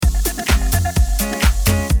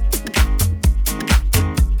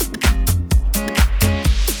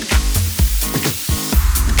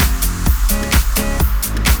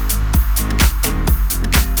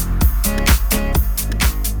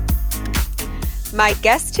My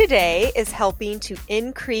guest today is helping to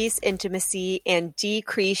increase intimacy and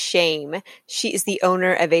decrease shame. She is the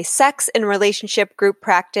owner of a sex and relationship group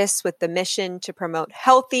practice with the mission to promote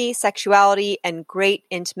healthy sexuality and great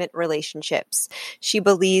intimate relationships. She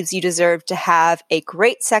believes you deserve to have a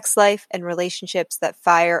great sex life and relationships that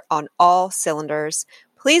fire on all cylinders.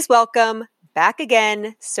 Please welcome back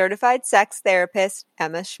again, certified sex therapist,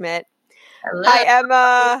 Emma Schmidt. Hello. Hi,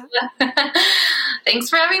 Emma. Thanks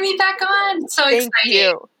for having me back on. So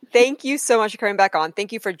exciting. Thank you so much for coming back on.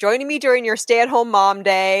 Thank you for joining me during your stay-at-home mom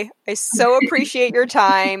day. I so appreciate your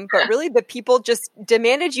time, but really the people just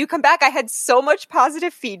demanded you come back. I had so much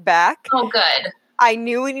positive feedback. Oh, good. I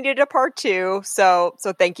knew we needed a part two, so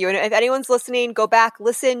thank you. And if anyone's listening, go back,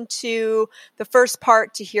 listen to the first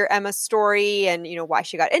part to hear Emma's story and, why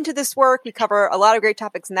she got into this work. We cover a lot of great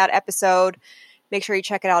topics in that episode. Make sure you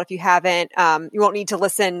check it out if you haven't. You won't need to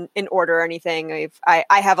listen in order or anything. I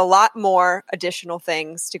have a lot more additional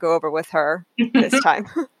things to go over with her this time.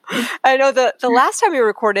 I know the last time we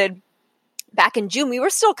recorded back in June, we were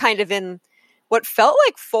still kind of in what felt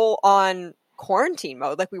like full on quarantine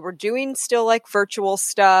mode. Like we were doing still like virtual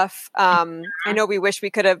stuff. I know we wish we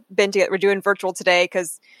could have been together. We're doing virtual today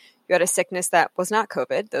because you had a sickness that was not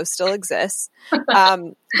COVID. Those still exist. But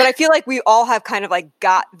I feel like we all have kind of like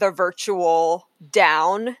got the virtual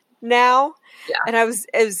down now. Yeah.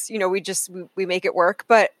 And we make it work.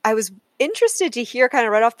 But I was interested to hear kind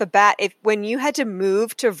of right off the bat, if when you had to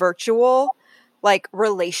move to virtual, like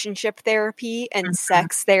relationship therapy and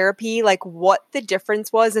sex therapy, like what the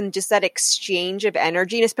difference was and just that exchange of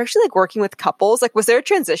energy, and especially like working with couples, like was there a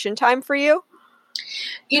transition time for you?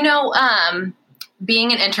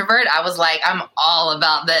 Being an introvert, I was like, I'm all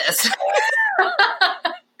about this.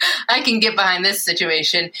 I can get behind this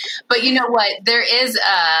situation. But you know what? There is,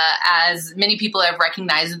 as many people have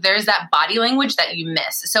recognized, there's that body language that you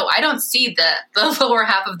miss. So I don't see the lower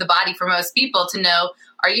half of the body for most people to know,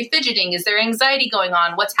 are you fidgeting? Is there anxiety going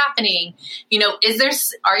on? What's happening?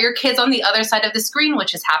 Are your kids on the other side of the screen,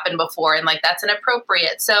 which has happened before? And like, that's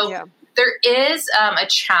inappropriate. So yeah. There is a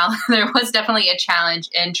challenge. There was definitely a challenge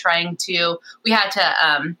in trying to, we had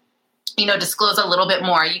to, disclose a little bit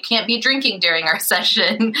more. You can't be drinking during our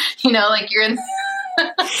session, like you're in.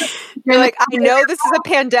 You're like, I know this is a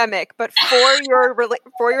pandemic, but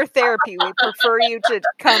for your therapy, we prefer you to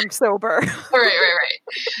come sober. Right.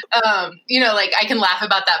 Like I can laugh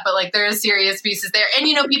about that, but like there are serious pieces there, and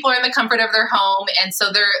people are in the comfort of their home, and so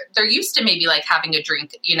they're used to maybe like having a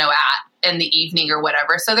drink, in the evening or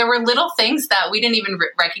whatever. So there were little things that we didn't even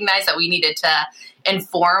recognize that we needed to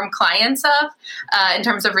inform clients of in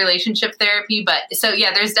terms of relationship therapy. But so,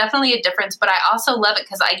 yeah, there's definitely a difference, but I also love it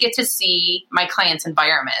because I get to see my clients'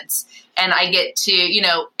 environments and I get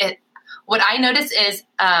to, what I notice is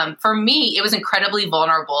for me, it was incredibly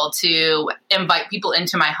vulnerable to invite people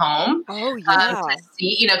into my home. Oh, yeah. To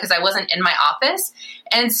see, because I wasn't in my office.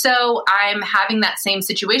 And so I'm having that same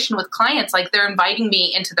situation with clients. Like they're inviting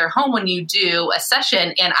me into their home when you do a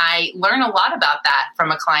session. And I learn a lot about that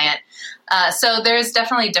from a client. So there's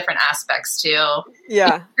definitely different aspects to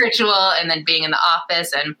spiritual and then being in the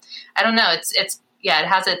office. And I don't know, it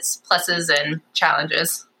has its pluses and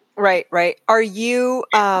challenges. Right. Are you,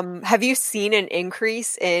 have you seen an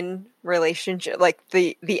increase in relationship, like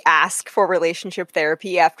the ask for relationship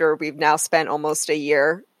therapy after we've now spent almost a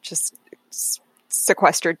year just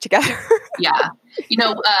sequestered together? Yeah.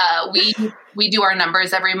 We do our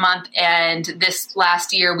numbers every month, and this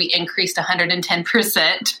last year we increased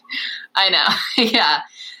 110%. I know. Yeah.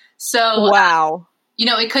 So, wow.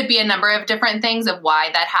 It could be a number of different things of why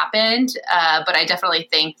that happened. But I definitely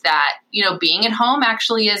think that, being at home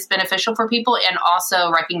actually is beneficial for people, and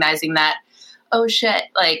also recognizing that, oh shit,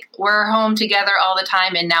 like we're home together all the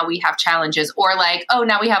time and now we have challenges, or like, oh,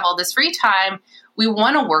 now we have all this free time. We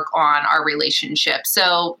want to work on our relationship.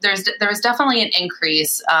 So there's definitely an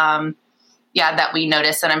increase, that we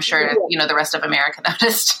noticed, and I'm sure the rest of America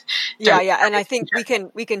noticed. Yeah, and I think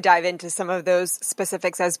we can dive into some of those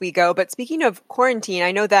specifics as we go. But speaking of quarantine,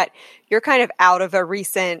 I know that you're kind of out of a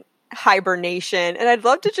recent hibernation, and I'd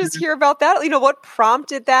love to just hear about that. What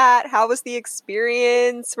prompted that? How was the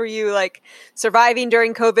experience? Were you like surviving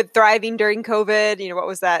during COVID, thriving during COVID? What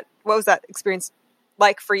was that experience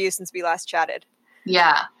like for you since we last chatted?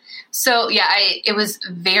 Yeah. So it was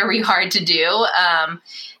very hard to do.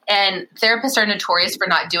 And therapists are notorious for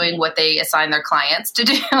not doing what they assign their clients to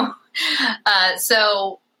do.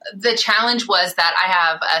 So the challenge was that I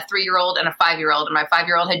have a 3-year-old and a 5-year-old, and my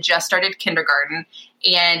 5-year-old had just started kindergarten,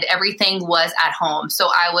 and everything was at home. So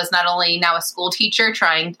I was not only now a school teacher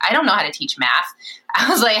I don't know how to teach math. I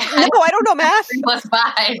was like, no, I don't know math. 3 +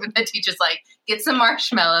 5. And the teacher's like, get some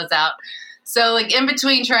marshmallows out. So like in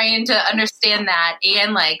between trying to understand that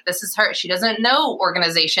and like, this is her, she doesn't know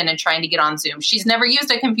organization and trying to get on Zoom. She's never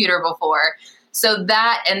used a computer before. So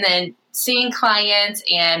that, and then seeing clients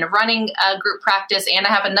and running a group practice. And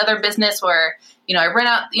I have another business where, I rent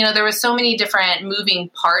out, there was so many different moving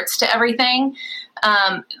parts to everything.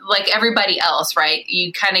 Like everybody else, right?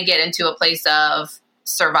 You kind of get into a place of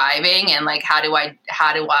surviving and like, how do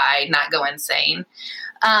I not go insane?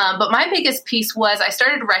 But my biggest piece was I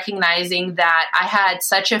started recognizing that I had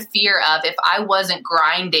such a fear of if I wasn't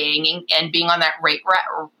grinding and being on that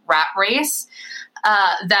rat race,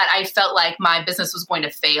 that I felt like my business was going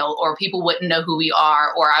to fail or people wouldn't know who we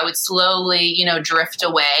are, or I would slowly, drift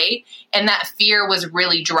away. And that fear was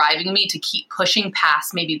really driving me to keep pushing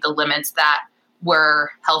past maybe the limits that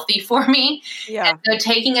were healthy for me. Yeah. And so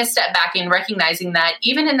taking a step back and recognizing that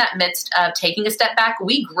even in that midst of taking a step back,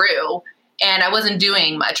 we grew and I wasn't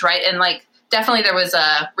doing much, right? And like, definitely there was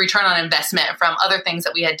a return on investment from other things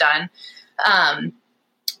that we had done.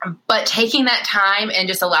 But taking that time and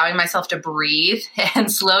just allowing myself to breathe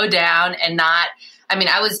and slow down and not,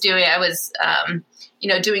 I was doing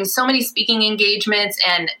so many speaking engagements,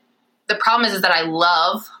 and the problem is that I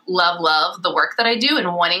love the work that I do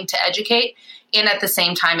and wanting to educate. And at the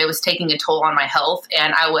same time, it was taking a toll on my health,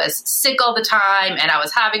 and I was sick all the time, and I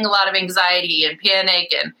was having a lot of anxiety and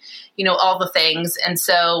panic and, all the things. And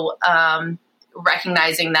so,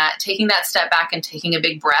 recognizing that, taking that step back and taking a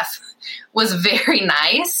big breath was very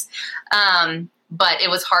nice. But it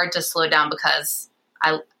was hard to slow down because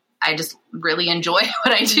I just really enjoy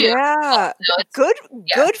what I do. Yeah.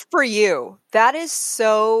 Good for you. That is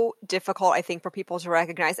so difficult, I think, for people to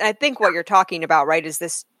recognize. And I think what you're talking about, right, is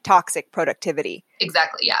this toxic productivity.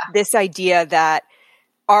 Exactly. Yeah. This idea that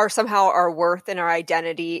somehow our worth and our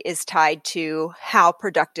identity is tied to how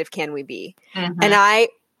productive can we be. Mm-hmm. And I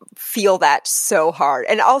feel that so hard.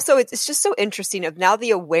 And also it's just so interesting of now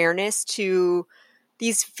the awareness to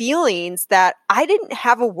these feelings that I didn't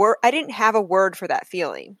have a word for that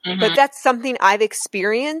feeling, mm-hmm. but that's something I've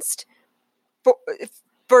experienced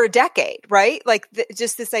for a decade, right? Like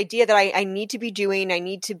just this idea that I need to be doing, I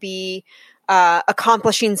need to be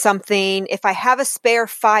accomplishing something. If I have a spare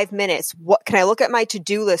 5 minutes, what can I look at my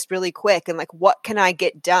to-do list really quick and like, what can I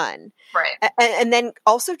get done? Right. And then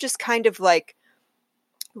also just kind of like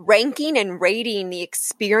ranking and rating the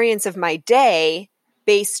experience of my day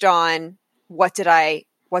based on what did I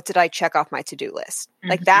check off my to-do list? Mm-hmm.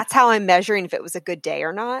 Like that's how I'm measuring if it was a good day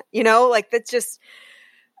or not. Like that's just,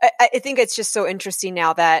 I think it's just so interesting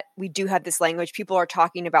now that we do have this language. People are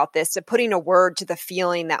talking about this, so putting a word to the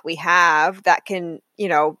feeling that we have that can,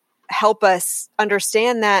 help us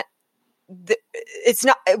understand that it's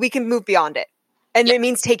not, we can move beyond it. And it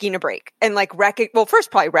means taking a break and like, first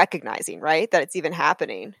probably recognizing, right, that it's even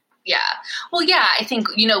happening. Yeah. Well, yeah, I think,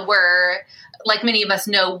 we're, like many of us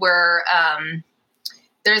know,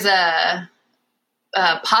 there's a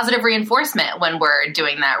positive reinforcement when we're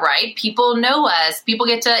doing that, right? People know us, people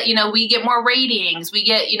get to, we get more ratings, we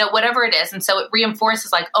get, whatever it is. And so it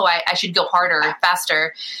reinforces like, oh, I should go harder,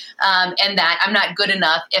 faster. And that I'm not good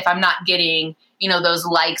enough if I'm not getting, those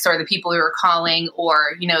likes or the people who are calling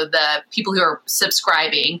or, the people who are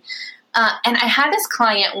subscribing. And I had this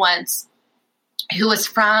client once who was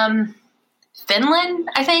from Finland,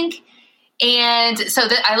 I think. And so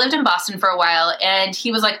I lived in Boston for a while, and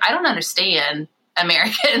he was like, I don't understand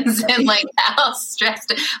Americans and like how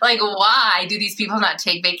stressed, like why do these people not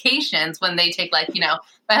take vacations when they take like,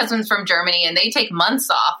 my husband's from Germany and they take months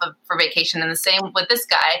off for vacation, and the same with this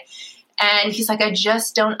guy. And he's like, I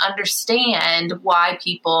just don't understand why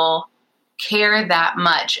people care that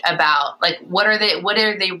much about like, what are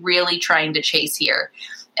they really trying to chase here?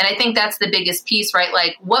 And I think that's the biggest piece, right?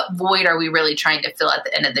 Like what void are we really trying to fill at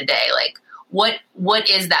the end of the day? Like what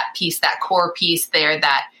is that piece, that core piece there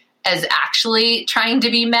that is actually trying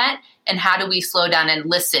to be met? And how do we slow down and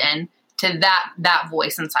listen to that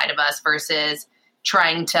voice inside of us versus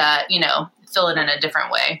trying to, fill it in a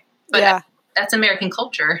different way? But that's American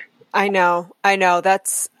culture. I know.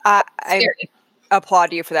 That's, I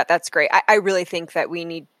applaud you for that. That's great. I really think that we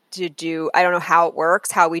need to do, I don't know how it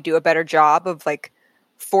works, how we do a better job of like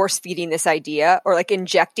force feeding this idea or like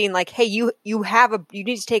injecting like, hey, you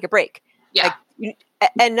need to take a break. Yeah. Like,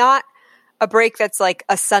 and not a break that's like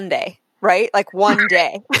a Sunday, right? Like one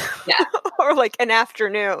day. Yeah. Or like an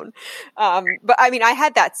afternoon. But I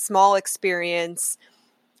had that small experience.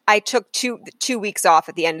 I took two weeks off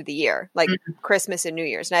at the end of the year, like Christmas and New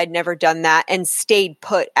Year's, and I'd never done that and stayed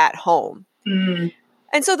put at home. Mm.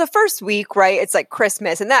 And so the first week, right, it's like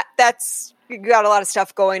Christmas, and that's you got a lot of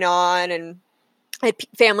stuff going on and I had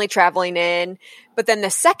family traveling in. But then the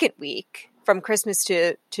second week, from Christmas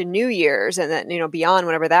to New Year's, and then, beyond,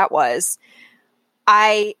 whenever that was,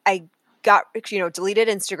 I got, deleted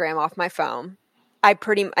Instagram off my phone. I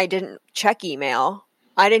didn't check email.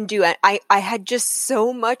 I didn't do it. I had just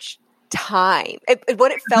so much time.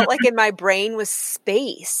 What it felt like in my brain was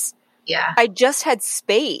space. Yeah. I just had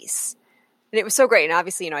space. And it was so great. And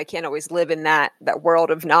obviously, I can't always live in that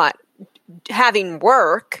world of not having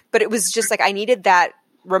work, but it was just like I needed that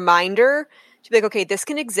reminder to be like, okay, this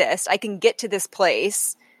can exist. I can get to this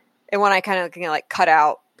place. And when I kind of like cut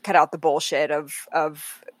out the bullshit of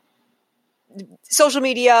social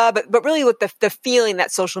media, but really with the feeling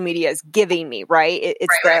that social media is giving me, right?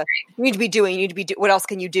 It's right. You need to be doing, what else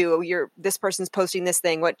can you do? This person's posting this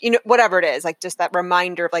thing, whatever it is, like just that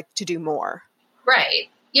reminder of like to do more. Right.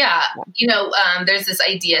 Yeah. There's this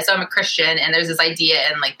idea. So I'm a Christian, and there's this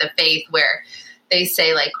idea in like the faith where they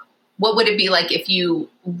say like, what would it be like if you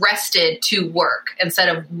rested to work instead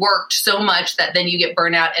of worked so much that then you get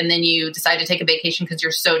burnout and then you decide to take a vacation because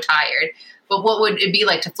you're so tired? But what would it be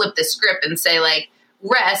like to flip the script and say like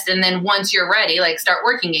rest, and then once you're ready, like start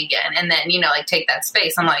working again, and then like take that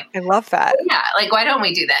space? I'm like, I love that. Yeah, like why don't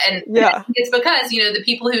we do that? And yeah, it's because the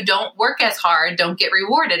people who don't work as hard don't get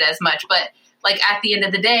rewarded as much. But like at the end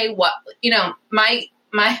of the day, what my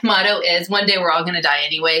motto is, one day we're all going to die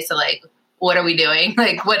anyway. So like, what are we doing?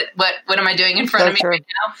 Like, what am I doing in front of me right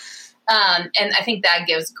now? And I think that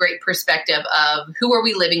gives great perspective of who are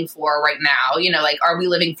we living for right now? Like, are we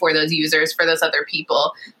living for those users, for those other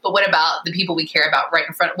people? But what about the people we care about right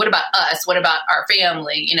in front? What about us? What about our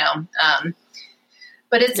family?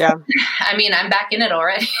 But it's, I mean, I'm back in it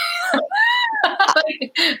already.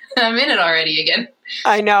 I'm in it already again.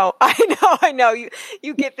 I know.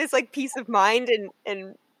 You get this like peace of mind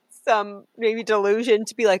and some maybe delusion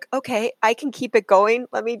to be like, okay, I can keep it going.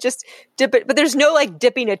 Let me just dip it. But there's no like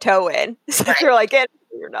dipping a toe in. So right. You're like,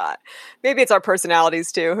 you're not. Maybe it's our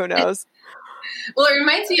personalities too. Who knows? Well, it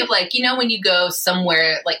reminds me of like, when you go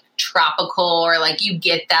somewhere like tropical, or like you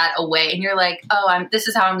get that away and you're like, oh, this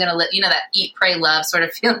is how I'm going to live. That eat, pray, love sort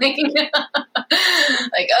of feeling.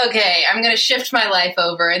 Like, okay, I'm going to shift my life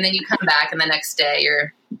over. And then you come back and the next day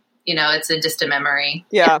you're, it's a distant memory.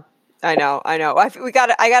 Yeah. I know. I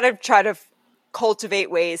gotta try to cultivate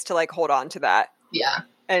ways to like hold on to that. Yeah.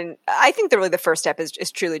 And I think the first step is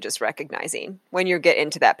truly just recognizing when you get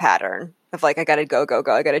into that pattern of like, I gotta go.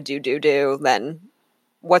 I gotta do. Then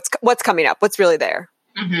what's coming up? What's really there?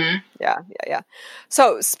 Mm-hmm. Yeah.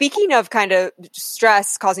 So speaking of kind of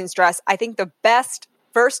stress, causing stress, I think the best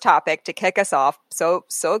first topic to kick us off, so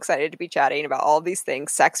excited to be chatting about all of these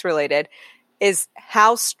things, sex related, is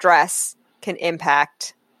how stress can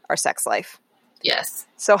impact our sex life. Yes.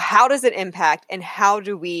 So how does it impact, and how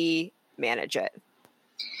do we manage it?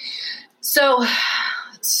 So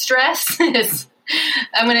stress is,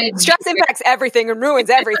 stress impacts everything and ruins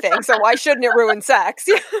everything. So why shouldn't it ruin sex?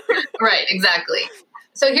 Right. Exactly.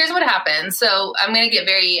 So here's what happens. So I'm going to get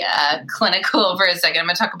very clinical for a second. I'm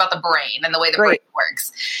going to talk about the brain and the way the brain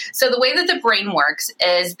works. So the way that the brain works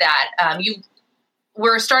is that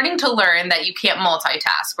we're starting to learn that you can't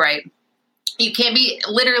multitask, right? You can't be,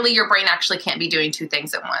 literally your brain actually can't be doing two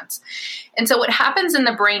things at once. And so what happens in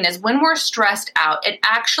the brain is when we're stressed out, it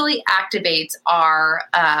actually activates our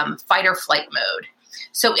fight or flight mode.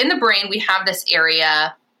 So in the brain, we have this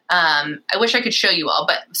area, I wish I could show you all,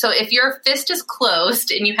 but so if your fist is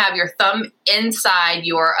closed and you have your thumb inside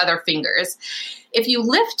your other fingers, if you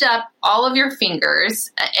lift up all of your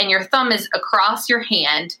fingers and your thumb is across your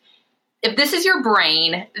hand, if this is your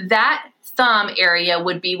brain, that thumb area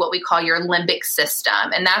would be what we call your limbic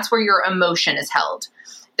system, and that's where your emotion is held.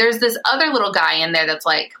 There's this other little guy in there that's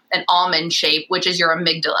like an almond shape, which is your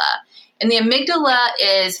amygdala. And the amygdala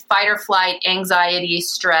is fight or flight, anxiety,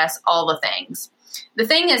 stress, all the things. The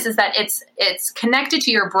thing is that it's connected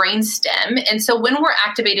to your brain stem, and so when we're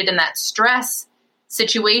activated in that stress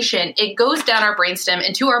situation, it goes down our brainstem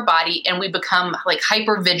into our body, and we become like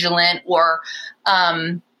hyper vigilant or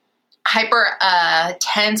hyper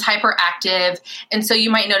tense, hyperactive. And so you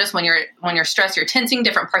might notice when you're stressed, you're tensing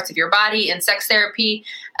different parts of your body. In sex therapy,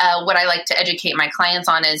 what I like to educate my clients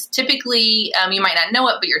on is typically, you might not know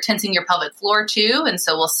it, but you're tensing your pelvic floor too. And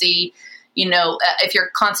so we'll see, if you're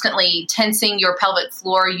constantly tensing your pelvic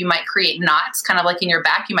floor, you might create knots, kind of like in your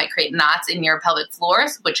back, you might create knots in your pelvic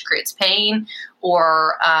floors, which creates pain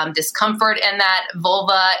or discomfort in that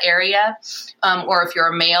vulva area, or if you're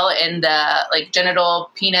a male in the like genital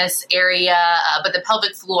penis area, but the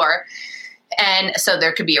pelvic floor. And so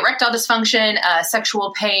there could be erectile dysfunction,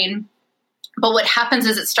 sexual pain. But what happens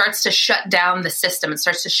is it starts to shut down the system. It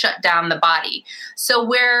starts to shut down the body. So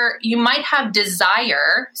where you might have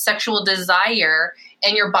desire, sexual desire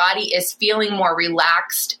and your body is feeling more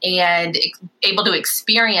relaxed and able to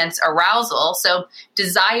experience arousal. So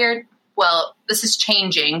desire, well, this is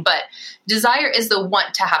changing, but desire is the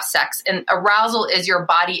want to have sex, and arousal is your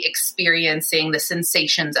body experiencing the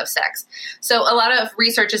sensations of sex. So a lot of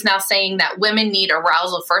research is now saying that women need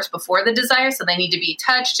arousal first before the desire. So they need to be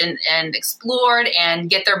touched and explored and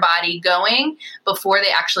get their body going before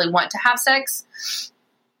they actually want to have sex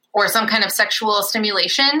or some kind of sexual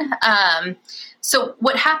stimulation. So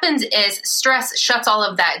what happens is stress shuts all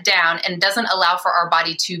of that down and doesn't allow for our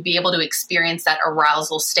body to be able to experience that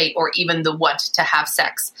arousal state or even the want to have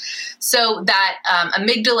sex. So that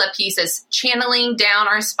amygdala piece is channeling down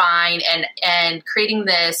our spine and creating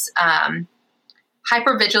this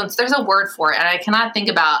hypervigilance. There's a word for it, and I cannot think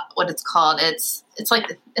about what it's called. It's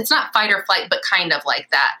like, it's not fight or flight, but kind of like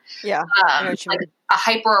that. Yeah. Like a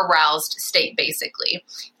hyper aroused state, basically.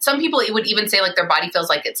 Some people would even say like their body feels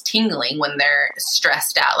like it's tingling when they're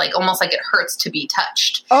stressed out, like almost like it hurts to be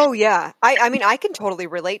touched. Oh yeah. I mean, I can totally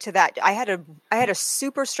relate to that. I had a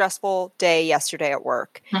super stressful day yesterday at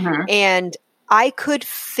work, and I could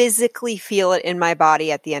physically feel it in my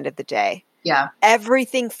body at the end of the day. Yeah.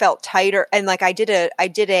 Everything felt tighter. And like I did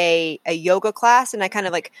a yoga class, and I kind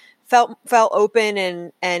of like felt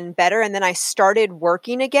open and better. And then I started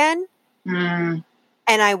working again.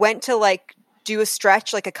 And I went to like do a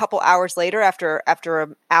stretch like a couple hours later after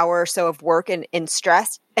an hour or so of work and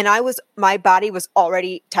stress. And my body was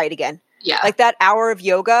already tight again. Yeah. Like that hour of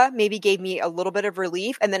yoga maybe gave me a little bit of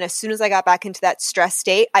relief. And then as soon as I got back into that stress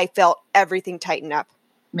state, I felt everything tighten up.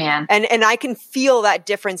 Man. And I can feel that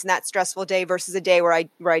difference in that stressful day versus a day where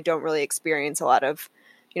I don't really experience a lot of,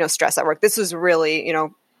 stress at work. This was really,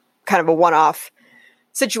 kind of a one-off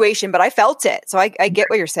situation, but I felt it. So I get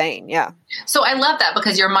what you're saying. Yeah. So I love that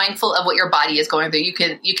because you're mindful of what your body is going through. You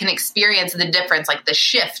can experience the difference, like the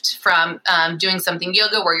shift from doing something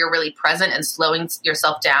yoga where you're really present and slowing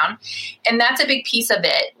yourself down. And that's a big piece of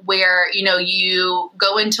it where, you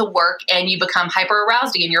go into work and you become hyper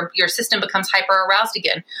aroused again. Your system becomes hyper aroused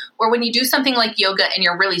again. Or when you do something like yoga and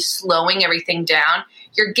you're really slowing everything down,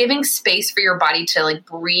 you're giving space for your body to like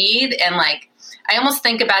breathe. And like, I almost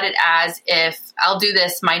think about it as if I'll do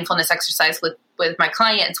this mindfulness exercise with my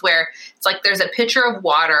clients where it's like there's a pitcher of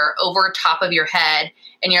water over top of your head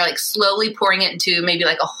and you're like slowly pouring it into maybe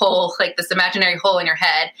like a hole, like this imaginary hole in your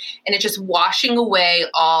head. And it's just washing away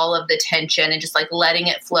all of the tension and just like letting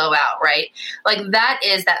it flow out, right? Like that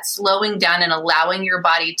is that slowing down and allowing your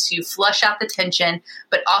body to flush out the tension,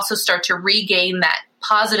 but also start to regain that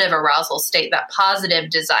positive arousal state, that positive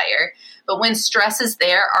desire. But when stress is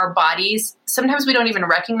there, our bodies, sometimes we don't even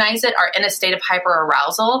recognize it, are in a state of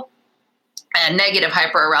hyperarousal, a negative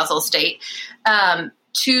hyperarousal state,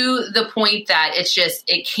 to the point that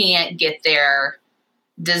it can't get there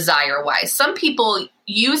desire-wise. Some people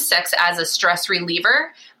use sex as a stress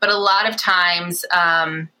reliever, but a lot of times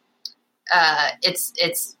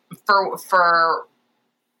it's for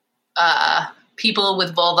people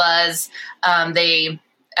with vulvas. I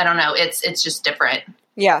don't know, it's just different.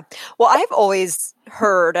 Yeah. Well, I've always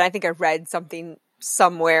heard, and I think I read something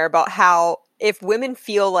somewhere about how if women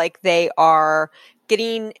feel like they are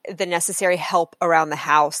getting the necessary help around the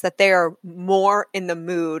house, that they are more in the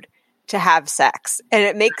mood to have sex. And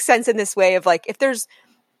it makes sense in this way of like,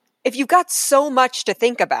 if you've got so much to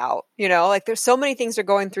think about, like there's so many things are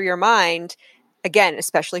going through your mind, again,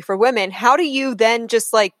 especially for women, how do you then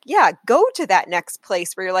just like, go to that next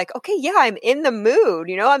place where you're like, okay, I'm in the mood,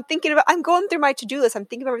 I'm going through my to-do list. I'm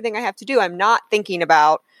thinking of everything I have to do. I'm not thinking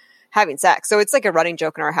about having sex. So it's like a running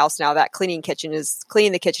joke in our house now that cleaning the kitchen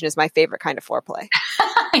is my favorite kind of foreplay.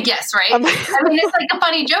 Yes, right. I mean, it's like a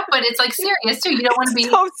funny joke, but it's like serious too. You don't want to be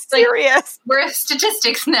so serious. Like, we're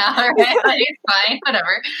statistics now, right? Like, it's fine,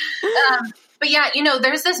 whatever. But yeah,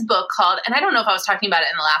 there's this book called, and I don't know if I was talking about it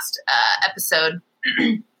in the last episode,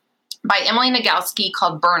 by Emily Nagoski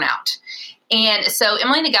called Burnout. And so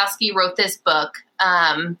Emily Nagoski wrote this book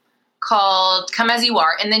called Come As You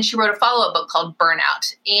Are, and then she wrote a follow-up book called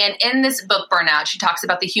Burnout. And in this book, Burnout, she talks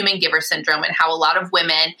about the human giver syndrome and how a lot of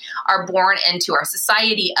women are born into our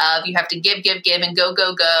society of you have to give, and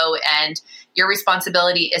go, and your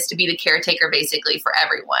responsibility is to be the caretaker basically for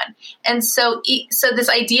everyone. And so this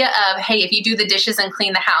idea of, hey, if you do the dishes and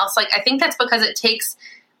clean the house, like I think that's because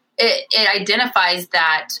it identifies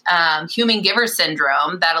that human giver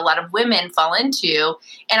syndrome that a lot of women fall into.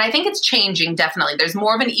 And I think it's changing, definitely. There's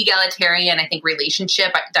more of an egalitarian, I think,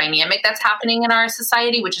 relationship dynamic that's happening in our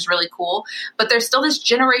society, which is really cool. But there's still this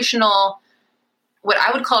generational, what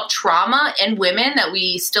I would call trauma in women that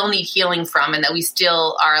we still need healing from, and that we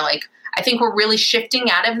still are like, I think we're really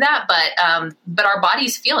shifting out of that, but our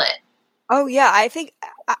bodies feel it. Oh yeah, I think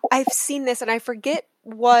I've seen this, and I forget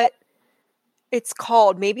what it's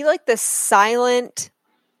called. Maybe like the silent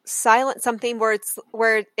something where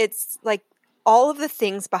it's like all of the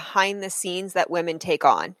things behind the scenes that women take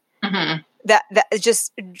on. Mm-hmm. That is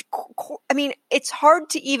just, I mean, it's hard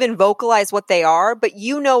to even vocalize what they are, but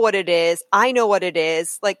you know what it is. I know what it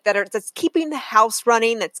is. Like that's keeping the house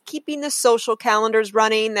running, that's keeping the social calendars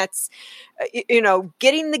running, that's,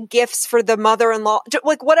 getting the gifts for the mother-in-law,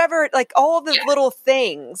 like whatever, like all of the little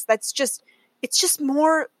things. It's just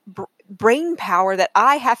more brain power that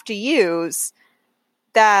I have to use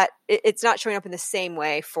that it's not showing up in the same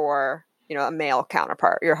way for, a male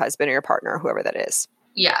counterpart, your husband or your partner, whoever that is.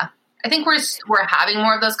 Yeah. I think we're having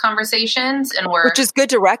more of those conversations, and which is good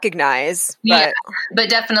to recognize. But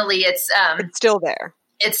definitely it's still there.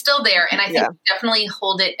 It's still there, and I think we definitely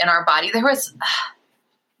hold it in our body. There was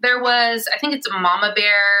I think it's a Mama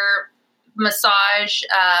Bear massage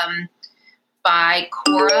by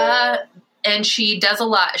Cora, and she does a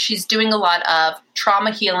lot. She's doing a lot of trauma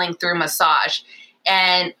healing through massage,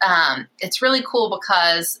 and it's really cool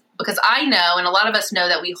because I know, and a lot of us know,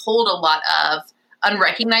 that we hold a lot of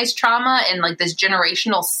unrecognized trauma and like this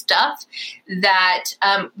generational stuff, that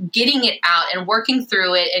getting it out and working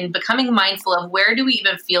through it and becoming mindful of where do we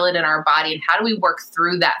even feel it in our body and how do we work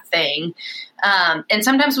through that thing. And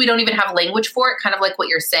sometimes we don't even have language for it, kind of like what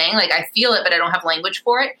you're saying. Like I feel it, but I don't have language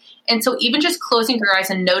for it. And so even just closing your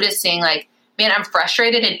eyes and noticing like, man, I'm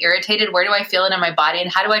frustrated and irritated. Where do I feel it in my body?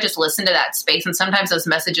 And how do I just listen to that space? And sometimes those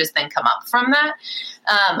messages then come up from that.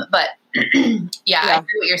 But I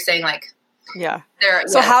agree what you're saying. Like,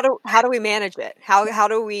 so how do we manage it? How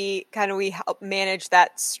do we help manage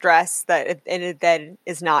that stress that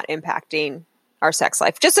is not impacting our sex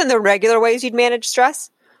life? Just in the regular ways you'd manage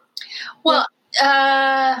stress? Well,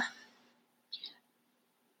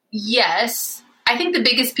 yes. I think the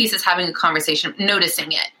biggest piece is having a conversation,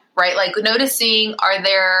 noticing it, right? Like noticing, are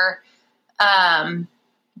there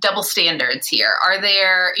double standards here? Are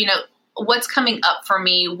there, what's coming up for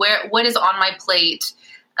me? What is on my plate?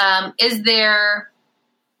 Is there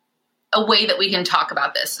a way that we can talk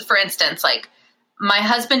about this? For instance, like my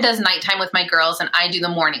husband does nighttime with my girls and I do the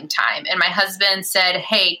morning time. And my husband said,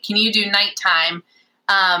 hey, can you do nighttime?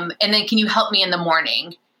 And then can you help me in the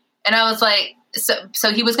morning? And I was like,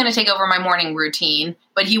 so he was going to take over my morning routine,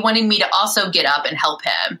 but he wanted me to also get up and help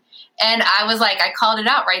him. And I was like, I called it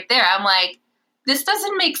out right there. I'm like, this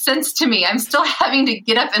doesn't make sense to me. I'm still having to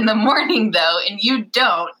get up in the morning though, and you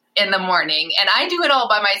don't in the morning, and I do it all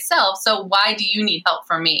by myself. So why do you need help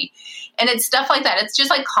from me? And it's stuff like that. It's just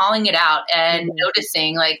like calling it out and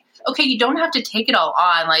noticing like, okay, you don't have to take it all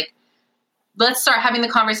on. Like, let's start having the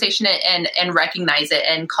conversation and recognize it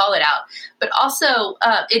and call it out. But also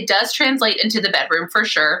it does translate into the bedroom for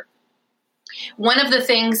sure. One of the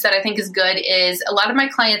things that I think is good is a lot of my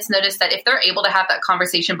clients notice that if they're able to have that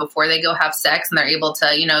conversation before they go have sex and they're able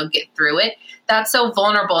to, get through it, that's so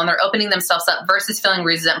vulnerable and they're opening themselves up versus feeling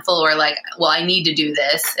resentful or like, well, I need to do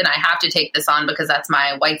this and I have to take this on because that's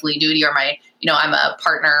my wifely duty or my, I'm a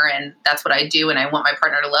partner and that's what I do and I want my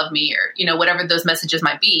partner to love me or, whatever those messages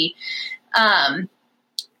might be.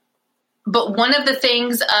 But one of the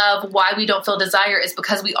things of why we don't feel desire is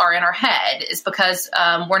because we are in our head, is because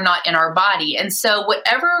we're not in our body. And so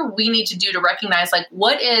whatever we need to do to recognize, like,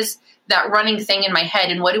 what is that running thing in my head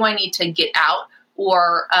and what do I need to get out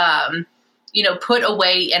or, put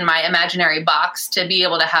away in my imaginary box to be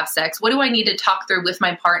able to have sex? What do I need to talk through with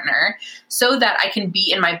my partner so that I can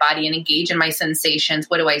be in my body and engage in my sensations?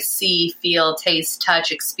 What do I see, feel, taste,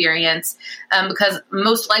 touch, experience? Because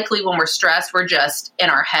most likely when we're stressed, we're just in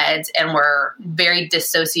our heads and we're very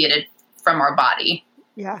dissociated from our body.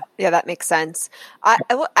 Yeah, that makes sense. I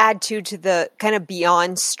will add to the kind of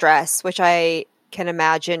beyond stress, which I can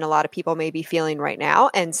imagine a lot of people may be feeling right now,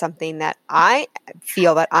 and something that I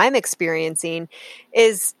feel that I'm experiencing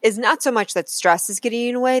is not so much that stress is getting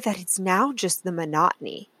in the way, that it's now just the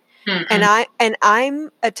monotony. Mm-mm. And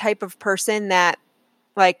I'm a type of person that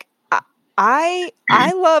like I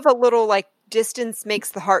love a little like distance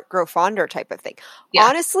makes the heart grow fonder type of thing. Yeah.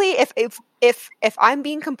 Honestly, if I'm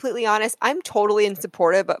being completely honest, I'm totally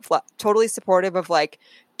supportive of like,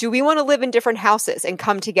 do we want to live in different houses and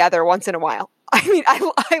come together once in a while? I mean,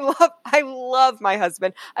 I love my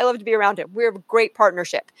husband. I love to be around him. We have a great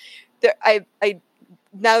partnership.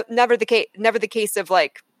 Never the case of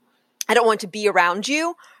like, I don't want to be around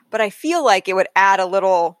you, but I feel like it would add a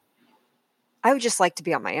little. I would just like to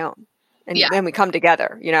be on my own, and then we come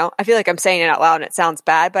together. I feel like I'm saying it out loud and it sounds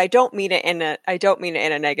bad, but I don't mean it in a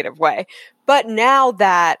negative way. But now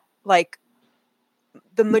that like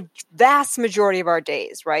the vast majority of our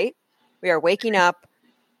days, right, we are waking up.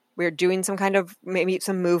 We're doing some kind of, maybe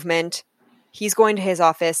some movement. He's going to his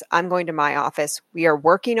office. I'm going to my office. We are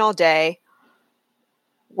working all day.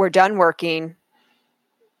 We're done working.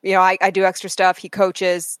 You know, I do extra stuff. He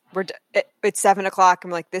coaches. It's 7:00. I'm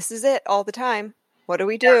like, this is it all the time. What do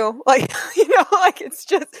we do? Like, you know, like it's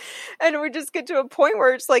just, and we just get to a point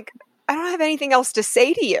where it's like, I don't have anything else to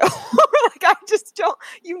say to you. Like, I just don't,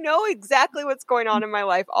 you know exactly what's going on in my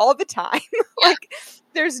life all the time. Like,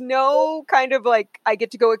 there's no kind of like, I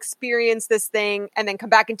get to go experience this thing and then come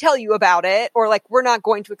back and tell you about it. Or like, we're not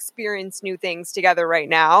going to experience new things together right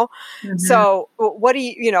now. Mm-hmm. So what do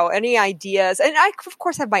you know, any ideas? And I, of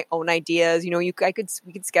course, have my own ideas. You know, we could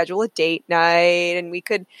schedule a date night, and we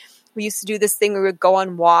used to do this thing where we would go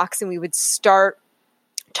on walks and we would start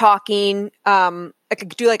talking. I could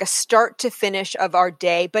do like a start to finish of our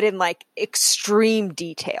day, but in like extreme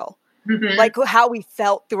detail, like how we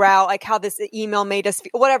felt throughout, like how this email made us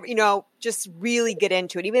feel, whatever, you know, just really get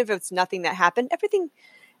into it. Even if it's nothing that happened,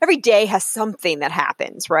 every day has something that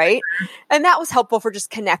happens. Right. And that was helpful for just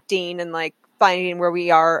connecting and like finding where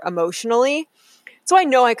we are emotionally. So I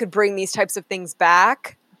know I could bring these types of things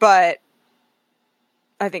back, but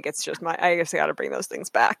I think it's just I guess I got to bring those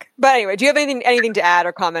things back. But anyway, do you have anything to add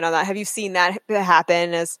or comment on that? Have you seen that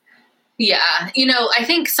happen? Yeah. You know, I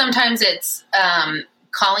think sometimes it's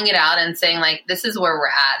calling it out and saying like, this is where we're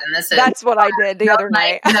at. And that's what I did the other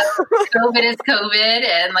night. COVID is COVID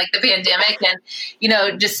and like the pandemic, and, you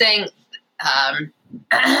know, just saying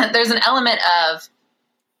there's an element of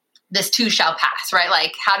this too shall pass, right?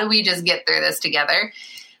 Like, how do we just get through this together?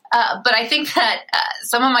 But I think that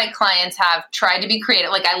some of my clients have tried to be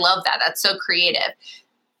creative. Like, I love that. That's so creative.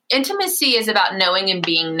 Intimacy is about knowing and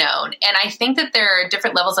being known. And I think that there are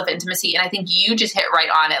different levels of intimacy. And I think you just hit right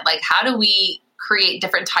on it. Like, how do we create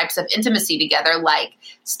different types of intimacy together? Like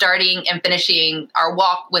starting and finishing our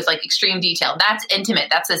walk with like extreme detail. That's intimate.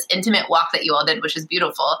 That's this intimate walk that you all did, which is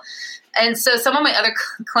beautiful. And so some of my other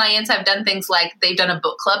clients have done things like they've done a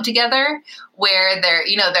book club together where they're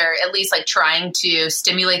at least like trying to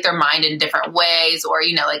stimulate their mind in different ways, or,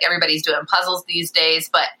 you know, like everybody's doing puzzles these days.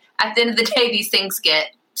 But at the end of the day, these things get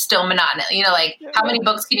still monotonous. You know, like how many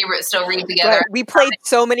books can you still read together? Right. We played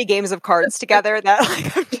so many games of cards together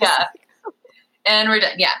that like, yeah. And we're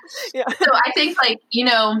done. Yeah. So I think like, you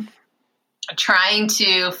know, trying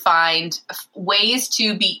to find ways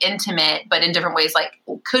to be intimate, but in different ways. Like,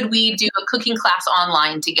 could we do a cooking class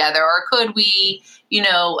online together? Or could we, you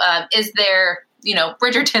know, is there, you know,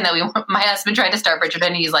 Bridgerton my husband tried to start Bridgerton.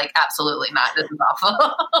 And he's like, absolutely not. This is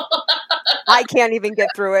awful. I can't even get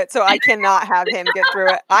through it. So I cannot have him get through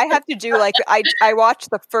it. I have to do like, I watch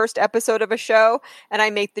the first episode of a show and I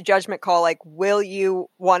make the judgment call, like, will you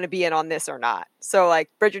want to be in on this or not? So like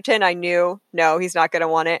Bridgerton, I knew, no, he's not going to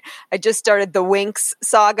want it. I just started the Winx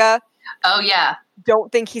saga. Oh yeah.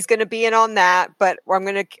 Don't think he's going to be in on that, but I'm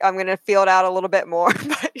going to feel it out a little bit more.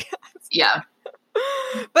 But yeah.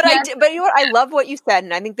 But you know what? I love what you said.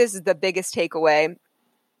 And I think this is the biggest takeaway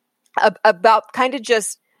about kind of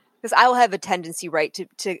just, because I will have a tendency, right,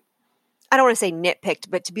 to I don't want to say nitpicked,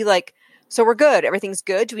 but to be like, so we're good. Everything's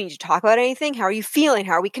good. Do we need to talk about anything? How are you feeling?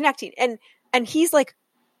 How are we connecting? And he's like,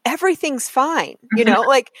 everything's fine, you know,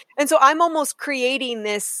 like, and so I'm almost creating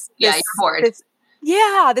this you're bored.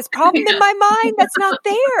 This problem in my mind that's not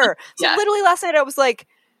there. So literally last night I was like,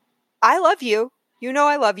 I love you. You know,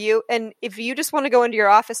 I love you. And if you just want to go into your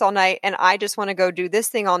office all night and I just want to go do this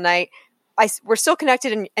thing all night, we're still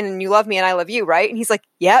connected and you love me and I love you. Right. And he's like,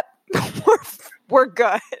 yep, we're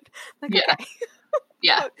good. Like, yeah. Okay.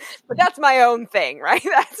 Yeah. But that's my own thing, right?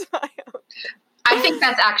 That's my own. I think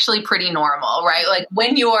that's actually pretty normal, right? Like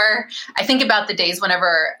I think about the days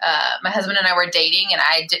whenever my husband and I were dating and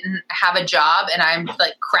I didn't have a job and I'm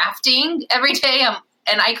like crafting every day.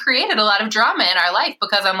 And I created a lot of drama in our life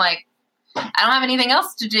because I'm like, I don't have anything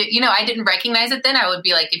else to do. You know, I didn't recognize it then. I would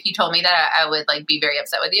be like, if you told me that, I would like be very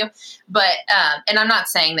upset with you. But, and I'm not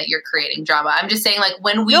saying that you're creating drama. I'm just saying like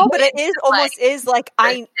when we, no, but it is almost is like,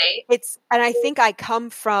 and I think I come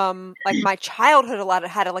from like my childhood,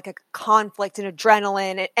 had like a conflict and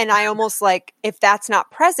adrenaline. And I almost like, if that's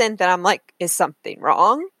not present, then I'm like, is something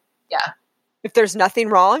wrong? Yeah. If there's nothing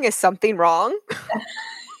wrong, is something wrong?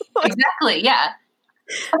 Exactly. Yeah.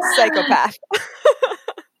 Psychopath.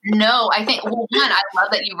 No, I think, well, one, I love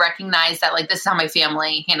that you recognize that, like, this is how my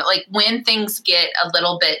family handle, like, when things get a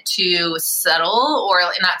little bit too subtle or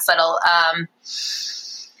not subtle,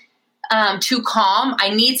 too calm, I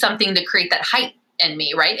need something to create that height in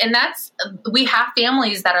me, right? And we have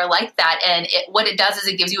families that are like that. And what it does is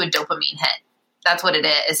it gives you a dopamine hit. That's what it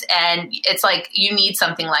is. And it's like, you need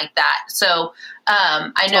something like that. So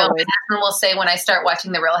I know my husband will say when I start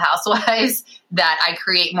watching The Real Housewives that I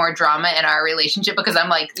create more drama in our relationship because I'm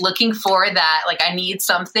like looking for that. Like I need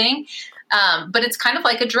something. But it's kind of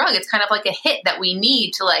like a drug. It's kind of like a hit that we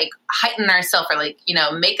need to like heighten ourselves or like,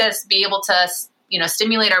 make us be able to,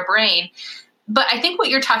 stimulate our brain. But I think what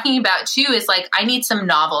you're talking about too is like, I need some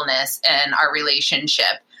novelness in our relationship.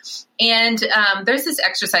 And there's this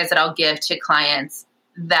exercise that I'll give to clients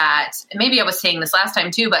that maybe I was saying this last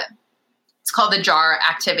time too, but it's called the jar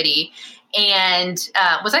activity. And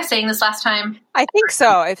was I saying this last time? I think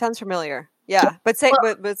so. It sounds familiar. Yeah, but say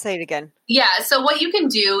it again. Yeah. So what you can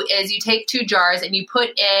do is you take 2 jars and you put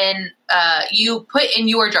in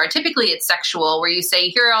your jar. Typically it's sexual, where you say,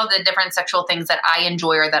 here are all the different sexual things that I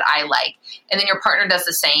enjoy or that I like. And then your partner does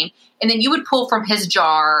the same. And then you would pull from his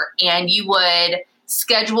jar and you would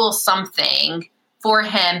schedule something for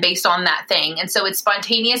him based on that thing. And so it's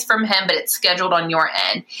spontaneous from him, but it's scheduled on your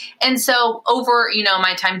end. And so over,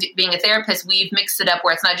 my time being a therapist, we've mixed it up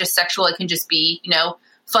where it's not just sexual. It can just be,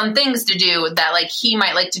 fun things to do that like he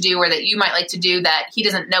might like to do or that you might like to do that he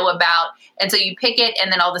doesn't know about. And so you pick it and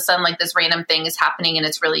then all of a sudden like this random thing is happening and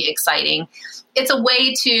it's really exciting. It's a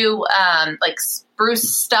way to like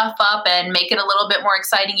spruce stuff up and make it a little bit more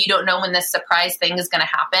exciting. You don't know when this surprise thing is going to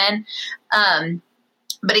happen.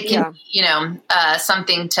 But it can,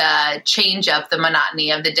 something to change up the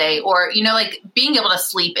monotony of the day or, like being able to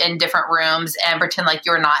sleep in different rooms and pretend like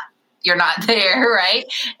you're not there, right?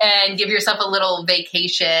 And give yourself a little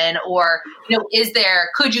vacation or,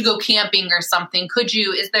 could you go camping or something?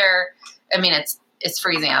 It's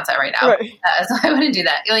freezing outside right now. Right. So I wouldn't do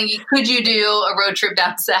that. Like, could you do a road trip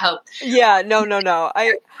down south? Yeah, no.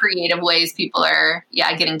 Creative ways people are,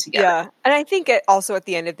 getting together. Yeah. And I think also at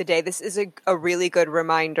the end of the day, this is a really good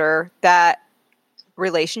reminder that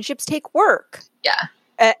relationships take work. Yeah.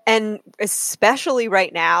 And especially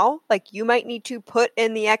right now, like you might need to put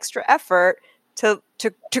in the extra effort to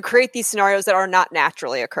create these scenarios that are not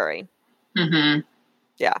naturally occurring. Mm-hmm.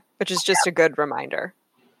 Yeah, which is just a good reminder.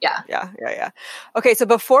 Yeah. Okay, so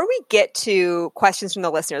before we get to questions from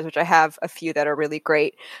the listeners, which I have a few that are really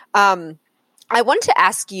great, I wanted to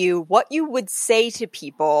ask you what you would say to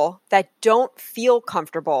people that don't feel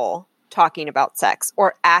comfortable talking about sex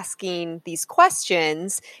or asking these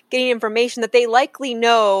questions, getting information that they likely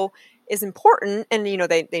know is important. And, they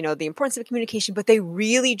know the importance of communication, but they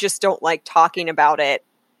really just don't like talking about it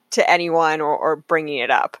to anyone or bringing it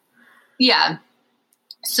up. Yeah.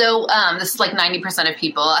 So this is like 90% of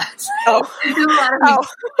people. Oh. A lot of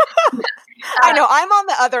people. I know. I'm on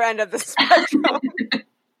the other end of the spectrum.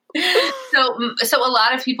 So a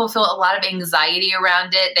lot of people feel a lot of anxiety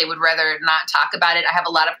around it. They would rather not talk about it. I have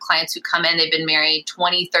a lot of clients who come in, they've been married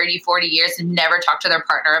 20, 30, 40 years and never talked to their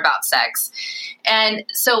partner about sex. And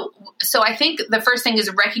so I think the first thing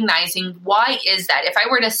is recognizing why is that? If I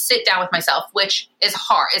were to sit down with myself, which is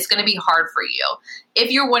hard, it's going to be hard for you.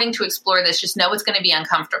 If you're wanting to explore this, just know it's going to be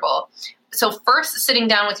uncomfortable. So first, sitting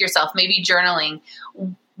down with yourself, maybe journaling.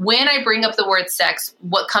 When I bring up the word sex,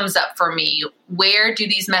 what comes up for me? Where do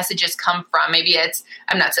these messages come from? Maybe it's,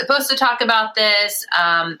 I'm not supposed to talk about this.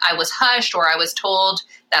 I was hushed, or I was told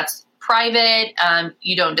that's private.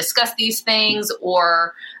 You don't discuss these things,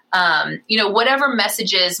 or, whatever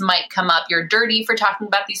messages might come up. You're dirty for talking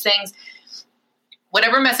about these things.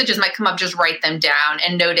 Whatever messages might come up, just write them down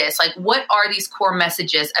and notice, like, what are these core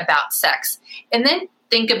messages about sex? And then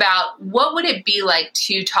think about, what would it be like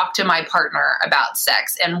to talk to my partner about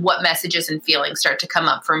sex, and what messages and feelings start to come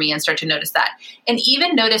up for me, and start to notice that. And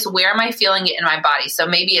even notice, where am I feeling it in my body? So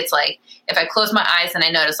maybe it's like, if I close my eyes and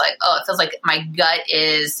I notice like, oh, it feels like my gut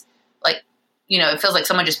is like, it feels like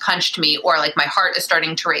someone just punched me, or like my heart is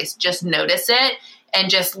starting to race. Just notice it and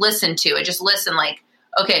just listen to it. Just listen, like,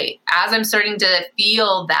 okay, as I'm starting to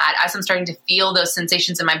feel that, as I'm starting to feel those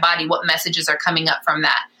sensations in my body, what messages are coming up from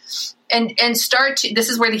that? And this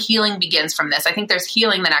is where the healing begins from this. I think there's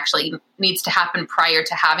healing that actually needs to happen prior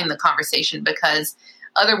to having the conversation, because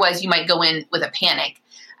otherwise you might go in with a panic.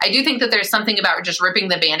 I do think that there's something about just ripping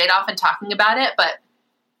the Band-Aid off and talking about it, but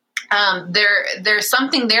there's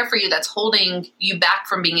something there for you that's holding you back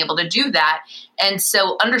from being able to do that. And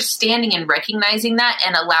so understanding and recognizing that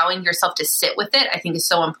and allowing yourself to sit with it, I think, is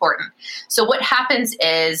so important. So what happens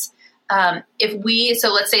is,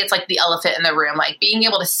 so let's say it's like the elephant in the room, like being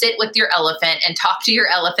able to sit with your elephant and talk to your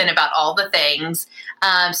elephant about all the things,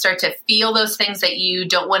 start to feel those things that you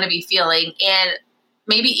don't want to be feeling, and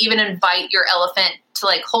maybe even invite your elephant to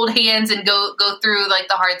like hold hands and go through like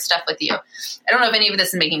the hard stuff with you. I don't know if any of this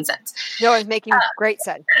is making sense. No, it's making great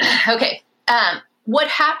sense. Okay. What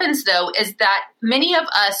happens though is that many of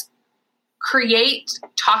us create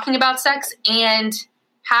talking about sex and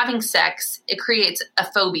having sex, it creates a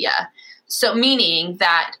phobia. So meaning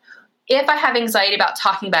that if I have anxiety about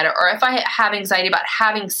talking about it, or if I have anxiety about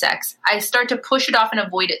having sex, I start to push it off and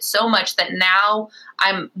avoid it so much that now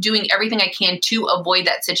I'm doing everything I can to avoid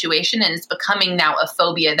that situation. And it's becoming now a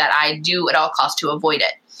phobia that I do at all costs to avoid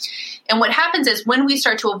it. And what happens is when we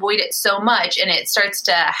start to avoid it so much and it starts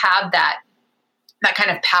to have that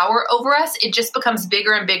kind of power over us, it just becomes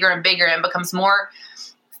bigger and bigger and bigger and becomes more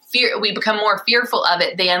fear. We become more fearful of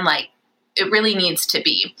it than like it really needs to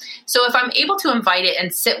be. So if I'm able to invite it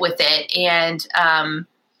and sit with it and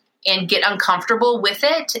get uncomfortable with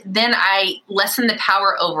it, then I lessen the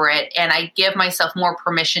power over it and I give myself more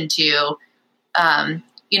permission to,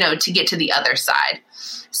 to get to the other side.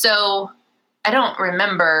 So I don't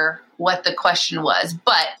remember what the question was,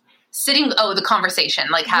 but the conversation,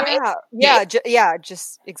 like having.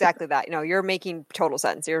 Just exactly that. You're making total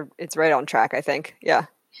sense. It's right on track, I think. Yeah.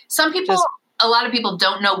 A lot of people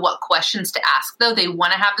don't know what questions to ask, though. They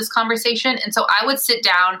want to have this conversation. And so I would sit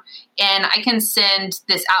down, and I can send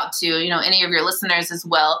this out to, any of your listeners as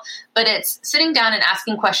well. But it's sitting down and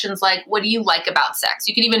asking questions like, what do you like about sex?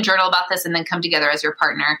 You could even journal about this and then come together as your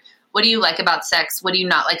partner. What do you like about sex? What do you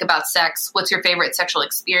not like about sex? What's your favorite sexual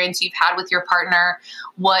experience you've had with your partner?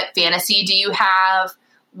 What fantasy do you have?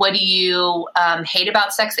 What do you hate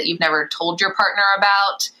about sex that you've never told your partner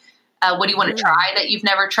about? What do you want to try that you've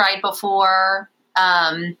never tried before?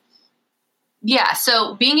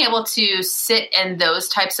 So being able to sit in those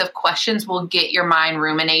types of questions will get your mind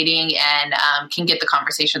ruminating and can get the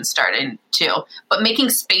conversation started too. But making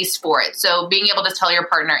space for it. So being able to tell your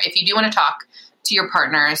partner, if you do want to talk to your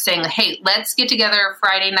partner, saying, hey, let's get together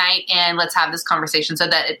Friday night and let's have this conversation so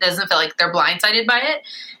that it doesn't feel like they're blindsided by it.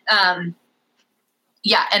 And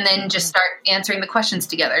then just start answering the questions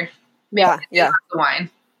together. Yeah. The wine.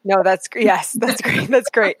 No, that's great. That's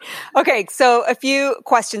great. Okay. So a few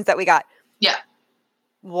questions that we got. Yeah.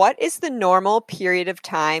 What is the normal period of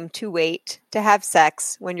time to wait to have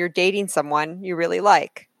sex when you're dating someone you really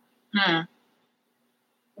like?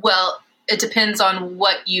 Well, it depends on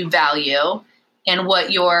what you value and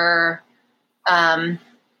what your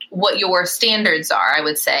standards are, I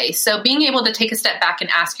would say. So being able to take a step back and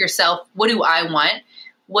ask yourself, what do I want?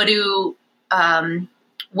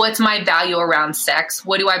 What's my value around sex?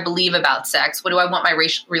 What do I believe about sex? What do I want my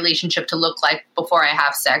relationship to look like before I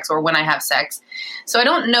have sex or when I have sex? So I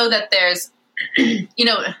don't know that there's,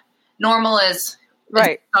 normal is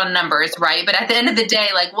right on numbers, right? But at the end of the day,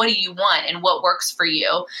 like, what do you want and what works for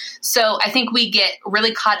you? So I think we get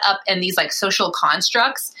really caught up in these like social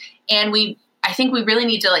constructs, and I think we really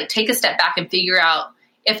need to like take a step back and figure out,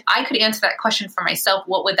 if I could answer that question for myself,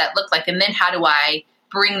 what would that look like? And then how do I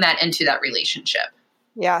bring that into that relationship?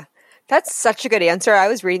 Yeah, that's such a good answer. I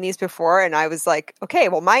was reading these before and I was like, okay,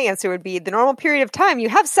 well, my answer would be the normal period of time. You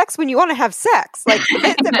have sex when you want to have sex. Like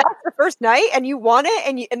if that's the first night and you want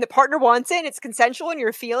it and the partner wants it and it's consensual and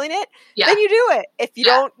you're feeling it, then you do it. If you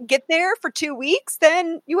don't get there for 2 weeks,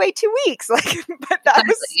 then you wait 2 weeks. Like, but that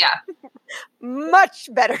was much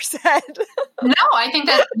better said. No, I think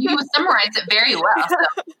that you summarized it very well.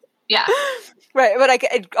 So, yeah. Right. But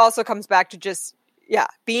it also comes back to just,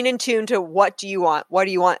 being in tune to what do you want? What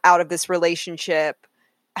do you want out of this relationship?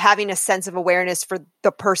 Having a sense of awareness for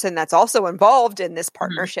the person that's also involved in this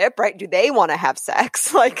partnership, right? Do they want to have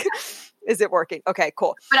sex? Like, is it working? Okay,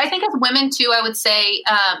 cool. But I think as women too, I would say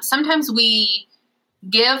sometimes we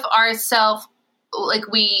give ourselves, like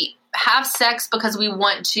we have sex because we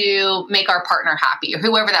want to make our partner happy or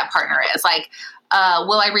whoever that partner is. Like,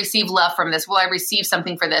 will I receive love from this? Will I receive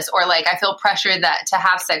something for this? Or like, I feel pressure to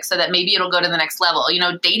have sex so that maybe it'll go to the next level.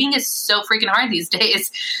 Dating is so freaking hard these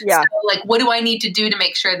days. Yeah. So like, what do I need to do to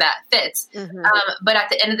make sure that fits? But at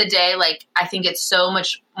the end of the day, like, I think it's so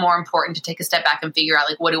much more important to take a step back and figure out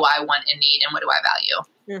like, what do I want and need and what do I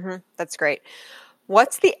value? That's great.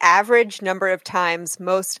 What's the average number of times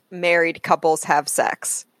most married couples have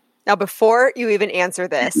sex? Now, before you even answer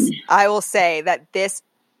this, I will say that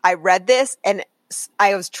I read this and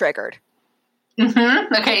I was triggered.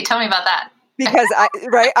 Okay, tell me about that. Because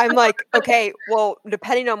I'm like, okay, well,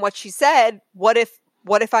 depending on what she said, what if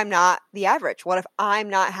I'm not the average? What if I'm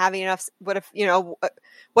not having enough? What if,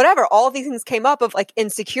 whatever, all of these things came up of like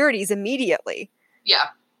insecurities immediately. Yeah.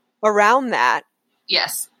 Around that.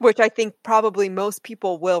 Yes. Which I think probably most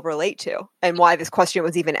people will relate to, and why this question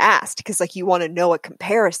was even asked, because like you want to know a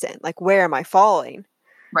comparison, like where am I falling?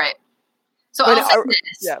 Right. So I'll say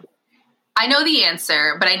this. Yeah. I know the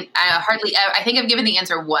answer, but I think I've given the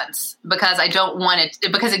answer once because I don't want it,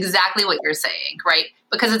 because exactly what you're saying, right?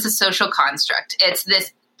 Because it's a social construct. It's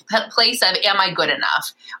this place of, am I good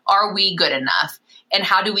enough? Are we good enough? And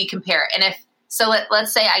how do we compare? And if, so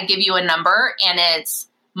let's say I give you a number and it's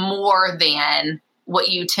more than what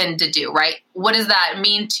you tend to do, right? What does that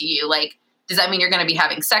mean to you? Like, does that mean you're going to be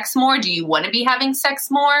having sex more? Do you want to be having sex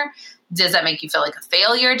more? Does that make you feel like a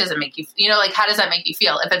failure? Does it make you, like, how does that make you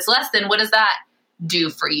feel? If it's less than, what does that do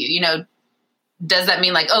for you? Does that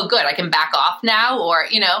mean like, oh, good, I can back off now? Or,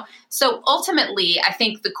 so ultimately, I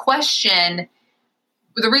think the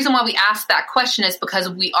reason why we ask that question is because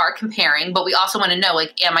we are comparing, but we also want to know,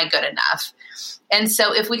 like, am I good enough? And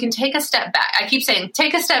so if we can take a step back, I keep saying,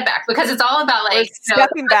 take a step back, because it's all about like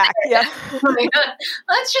stepping back. Yeah.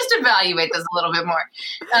 Let's just evaluate this a little bit more.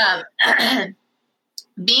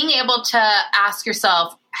 Being able to ask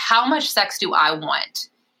yourself, how much sex do I want?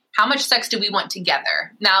 How much sex do we want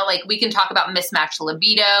together? Now, like, we can talk about mismatched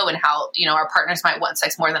libido and how, our partners might want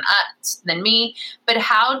sex more than me, but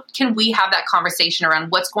how can we have that conversation around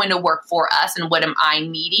what's going to work for us and what am I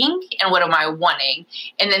needing and what am I wanting?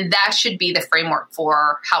 And then that should be the framework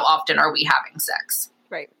for how often are we having sex.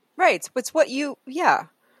 Right. It's what you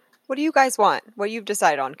do you guys want? What you've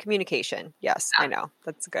decided on? Communication. Yes, yeah. I know.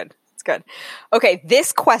 That's good. It's good. Okay.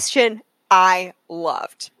 This question I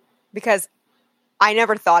loved because I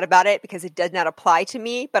never thought about it because it does not apply to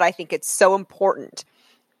me, but I think it's so important.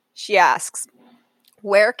 She asks,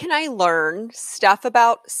 where can I learn stuff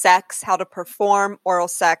about sex, how to perform oral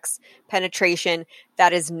sex, penetration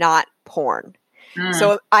that is not porn?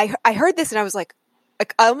 So I heard this and I was like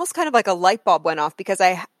almost kind of like a light bulb went off because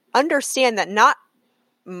I understand that not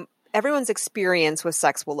everyone's experience with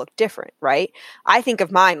sex will look different, right? I think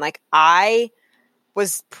of mine, like I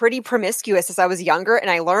was pretty promiscuous as I was younger, and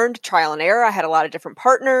I learned trial and error. I had a lot of different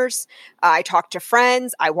partners. I talked to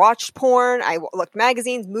friends. I watched porn. I looked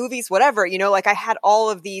magazines, movies, whatever. Like I had all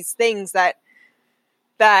of these things that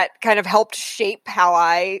kind of helped shape how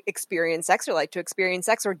I experience sex or like to experience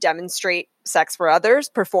sex or demonstrate sex for others,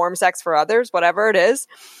 perform sex for others, whatever it is.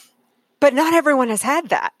 But not everyone has had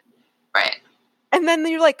that. Right. And then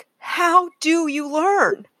you're like, how do you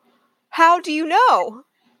learn? How do you know?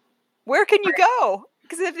 Where can you go?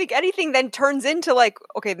 Because I think anything then turns into like,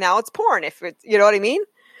 okay, now it's porn. If it's, you know what I mean?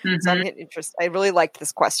 Mm-hmm. So I'm interested. I really liked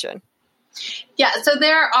this question. Yeah. So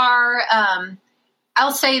there are,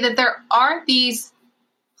 I'll say that there are these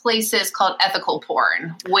places called ethical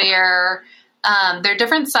porn where there are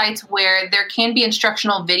different sites where there can be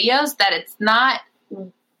instructional videos that it's not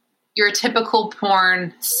your typical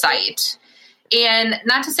porn site. And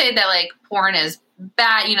not to say that like porn is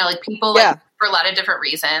bad, like people like for a lot of different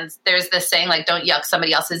reasons. There's this saying like, don't yuck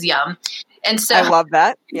somebody else's yum. And so I love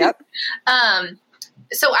that. Yep.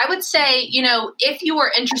 So I would say, if you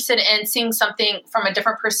were interested in seeing something from a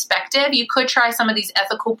different perspective, you could try some of these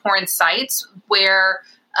ethical porn sites where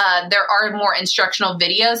there are more instructional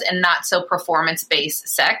videos and not so performance-based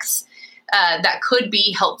sex. That could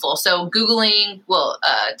be helpful. So Googling,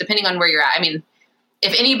 depending on where you're at, I mean,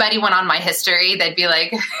 if anybody went on my history, they'd be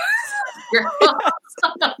like, wherever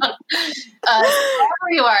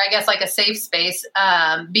you are, I guess, like a safe space,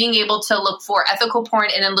 being able to look for ethical porn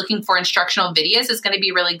and then looking for instructional videos is going to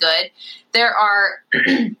be really good. There are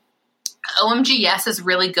OMGYes is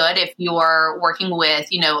really good if you're working with,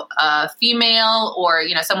 a female or,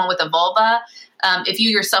 someone with a vulva. If you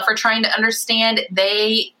yourself are trying to understand,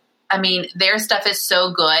 their stuff is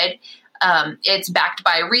so good. It's backed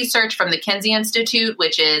by research from the Kinsey Institute,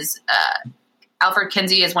 which is Alfred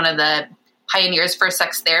Kinsey is one of the pioneers for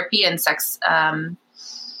sex therapy and sex, I don't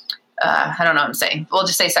know what I'm saying. We'll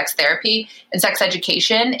just say sex therapy and sex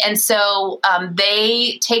education. And so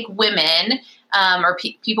they take women or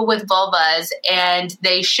people with vulvas and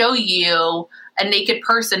they show you a naked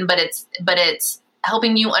person, but it's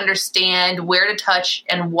helping you understand where to touch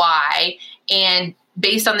and why. And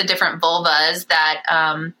based on the different vulvas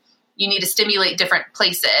that you need to stimulate different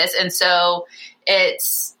places. And so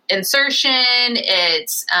it's insertion,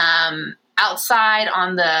 it's outside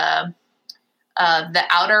on the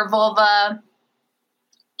outer vulva,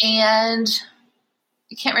 and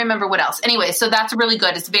I can't remember what else. Anyway, so that's really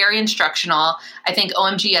good. It's very instructional. I think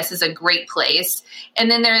OMGYes is a great place. And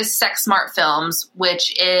then there's Sex Smart Films,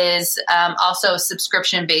 which is also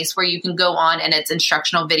subscription-based where you can go on and it's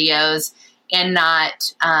instructional videos and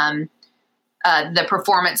not the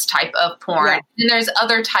performance type of porn. Right. And there's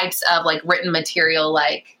other types of like written material,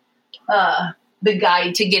 like the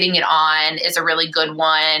Guide to Getting It On is a really good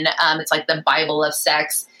one. It's like the Bible of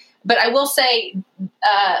sex. But I will say,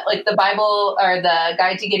 like the Bible or the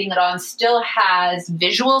Guide to Getting It On still has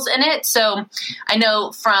visuals in it. So I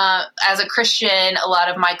know as a Christian, a lot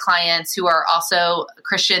of my clients who are also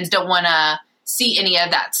Christians don't want to see any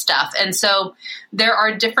of that stuff. And so there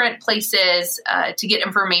are different places to get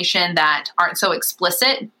information that aren't so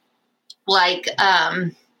explicit. Like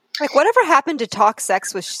whatever happened to Talk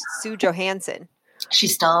Sex with Sue Johansson?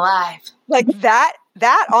 She's still alive. Like that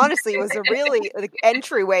honestly was a really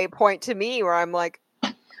entryway point to me where I'm like,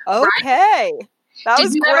 okay, that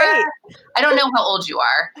was great. I don't know how old you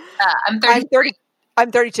are. I'm 30. I'm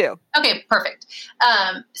 32. Okay, perfect.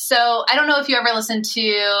 So I don't know if you ever listened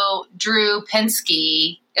to Drew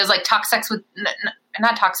Pinsky. It was like Talk Sex with,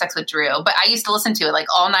 not Talk Sex with Drew, but I used to listen to it like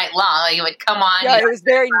all night long. Like it would come on. Yeah, it was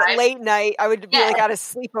very late night. I would be like at a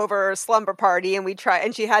sleepover or slumber party, and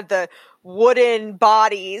and she had the wooden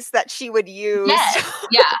bodies that she would use. Yes.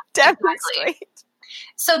 Yeah. Demonstrate. Exactly.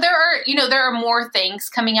 So there are more things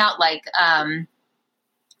coming out like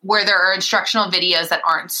where there are instructional videos that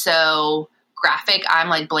aren't so graphic. I'm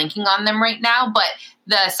like blanking on them right now, but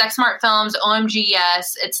the SexSmart films, OMG,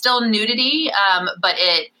 yes, it's still nudity, but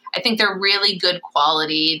I think they're really good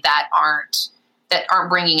quality that aren't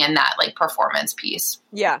bringing in that like performance piece.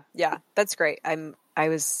 Yeah, that's great. That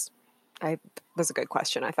was a good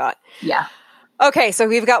question, I thought. Yeah. Okay, so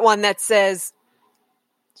we've got one that says,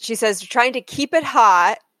 she says, trying to keep it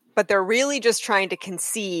hot, but they're really just trying to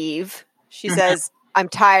conceive. She says, I'm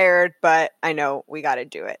tired, but I know we got to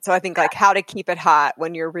do it. So I think like how to keep it hot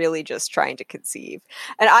when you're really just trying to conceive.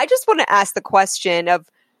 And I just want to ask the question of,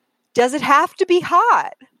 does it have to be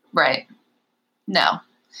hot? Right. No.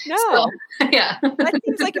 So, yeah. That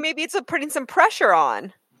seems like maybe it's putting some pressure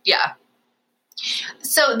on. Yeah.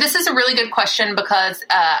 So this is a really good question because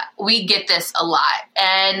we get this a lot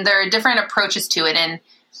and there are different approaches to it. And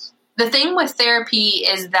the thing with therapy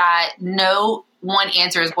is that no one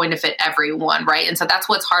answer is going to fit everyone, right? And so that's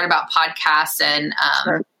what's hard about podcasts and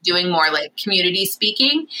doing more like community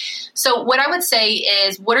speaking. So what I would say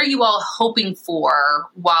is, what are you all hoping for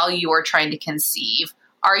while you are trying to conceive?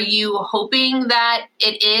 Are you hoping that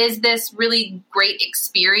it is this really great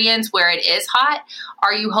experience where it is hot?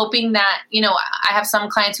 Are you hoping that, I have some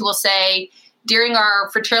clients who will say, during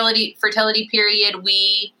our fertility period,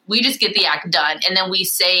 we just get the act done, and then we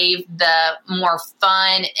save the more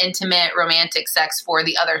fun, intimate, romantic sex for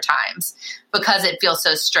the other times because it feels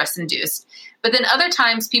so stress-induced. But then other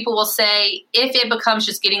times people will say, if it becomes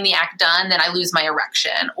just getting the act done, then I lose my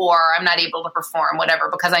erection or I'm not able to perform, whatever,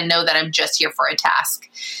 because I know that I'm just here for a task.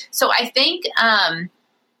 So I think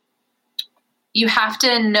you have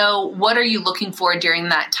to know, what are you looking for during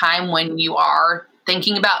that time when you are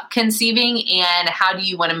thinking about conceiving, and how do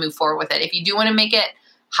you want to move forward with it? If you do want to make it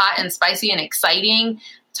hot and spicy and exciting,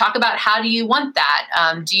 talk about how do you want that?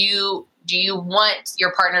 Do you want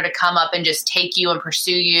your partner to come up and just take you and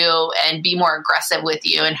pursue you and be more aggressive with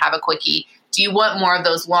you and have a quickie? Do you want more of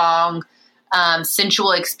those long,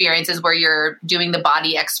 sensual experiences where you're doing the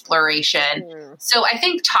body exploration? So I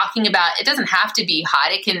think talking about, it doesn't have to be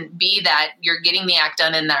hot. It can be that you're getting the act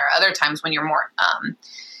done, and there are other times when you're more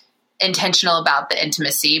intentional about the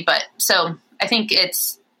intimacy. But so I think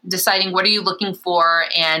it's deciding what are you looking for,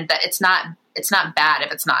 and that it's not bad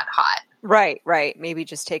if it's not hot. Right. Maybe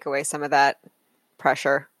just take away some of that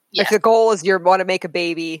pressure. Yeah. If the goal is you want to make a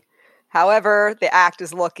baby, however the act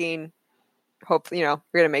is looking, hopefully, you're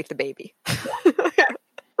going to make the baby.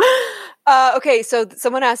 Okay, so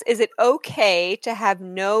someone asked, is it okay to have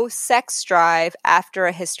no sex drive after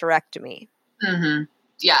a hysterectomy? Mm-hmm.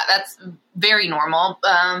 Yeah, that's very normal.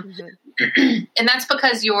 And that's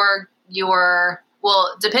because you're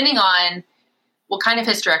depending on what kind of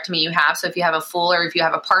hysterectomy you have. So if you have a full or if you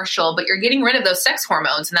have a partial, but you're getting rid of those sex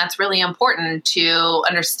hormones, and that's really important to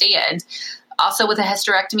understand. Also with a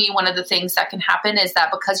hysterectomy, one of the things that can happen is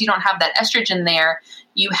that because you don't have that estrogen there,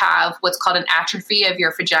 you have what's called an atrophy of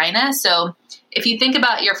your vagina. So if you think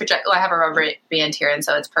about your vagina, I have a rubber band here, and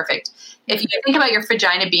so it's perfect. If you think about your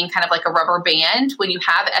vagina being kind of like a rubber band, when you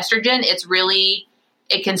have estrogen,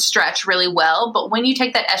 it can stretch really well. But when you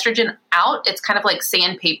take that estrogen out, it's kind of like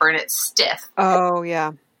sandpaper and it's stiff. Oh,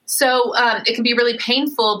 yeah. So it can be really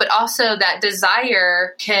painful, but also that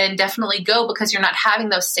desire can definitely go because you're not having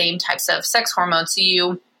those same types of sex hormones.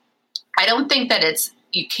 So I don't think that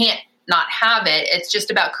you can't not have it. It's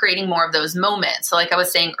just about creating more of those moments. So like I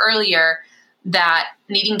was saying earlier, that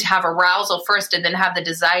needing to have arousal first and then have the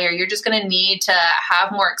desire, you're just going to need to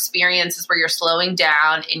have more experiences where you're slowing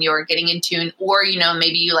down and you're getting in tune, or,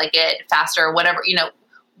 maybe you like it faster or whatever.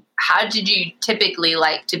 How did you typically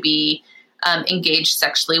like to be engaged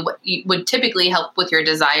sexually? What would typically help with your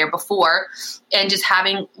desire before, and just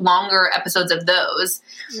having longer episodes of those.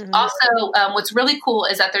 Mm-hmm. Also, what's really cool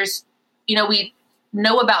is that there's, we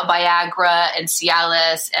know about Viagra and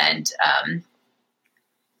Cialis and,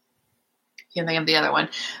 can't think of the other one,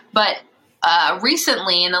 but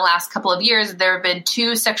recently, in the last couple of years, there have been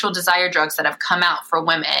 2 sexual desire drugs that have come out for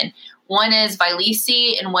women. One is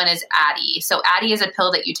Vyleesi and one is Addyi. So Addyi is a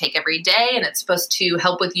pill that you take every day, and it's supposed to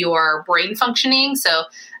help with your brain functioning. So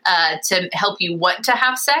to help you want to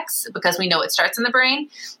have sex, because we know it starts in the brain.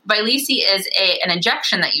 Vyleesi is an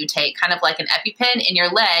injection that you take, kind of like an EpiPen in your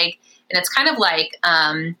leg. And it's kind of like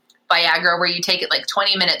Viagra, where you take it like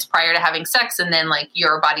 20 minutes prior to having sex, and then like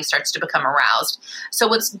your body starts to become aroused. So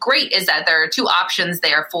what's great is that there are 2 options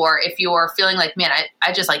there for if you're feeling like, man,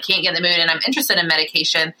 I just like can't get in the mood and I'm interested in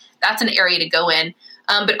medication. That's an area to go in.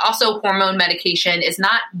 But also hormone medication is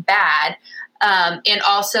not bad. And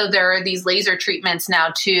also there are these laser treatments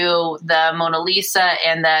now too, the Mona Lisa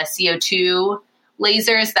and the CO2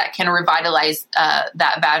 lasers that can revitalize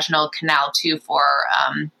that vaginal canal too for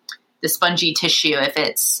the spongy tissue if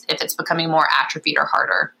it's becoming more atrophied or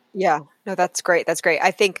harder. Yeah, no, that's great. That's great.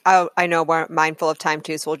 I think I know we're mindful of time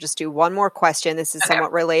too, so we'll just do one more question. This is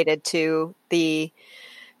somewhat related to the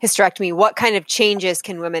hysterectomy. What kind of changes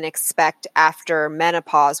can women expect after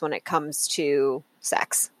menopause when it comes to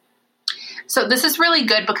sex? So this is really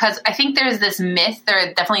good because I think there's this myth. There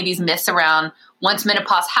are definitely these myths around once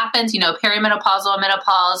menopause happens, perimenopausal,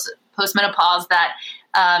 menopause, postmenopause, that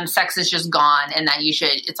sex is just gone and that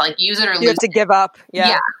it's like use it or lose it. You have to give up.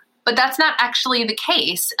 Yeah. But that's not actually the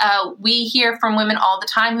case. We hear from women all the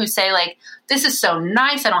time who say like, this is so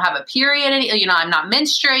nice. I don't have a period. I'm not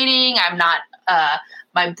menstruating. I'm not,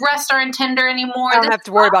 my breasts aren't tender anymore. I don't have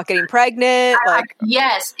to worry about getting pregnant.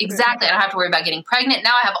 Yes, exactly. I don't have to worry about getting pregnant.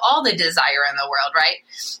 Now I have all the desire in the world,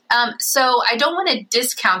 right? So I don't want to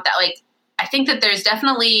discount that. Like, I think that there's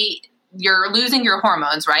definitely, you're losing your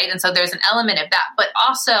hormones, right? And so there's an element of that. But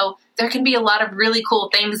also, there can be a lot of really cool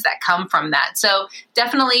things that come from that. So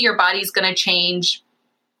definitely your body's going to change.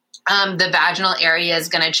 The vaginal area is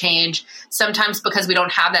going to change. Sometimes because we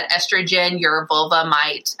don't have that estrogen, your vulva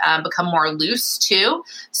might become more loose too.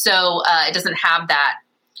 So it doesn't have that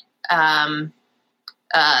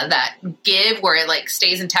that give where it like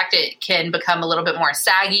stays intact. It can become a little bit more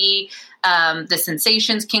saggy. The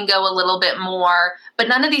sensations can go a little bit more, but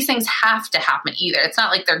none of these things have to happen either. It's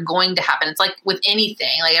not like they're going to happen. It's like with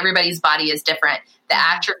anything, like everybody's body is different. The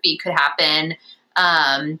atrophy could happen.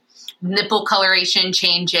 Nipple coloration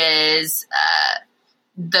changes,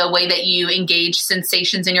 the way that you engage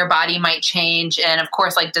sensations in your body might change. And of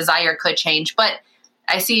course, like desire could change, but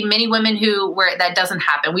I see many women where that doesn't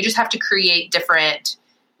happen. We just have to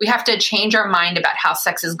we have to change our mind about how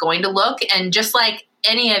sex is going to look. And just like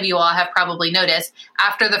any of you all have probably noticed,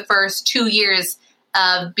 after the first 2 years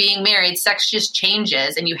of being married, sex just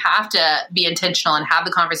changes, and you have to be intentional and have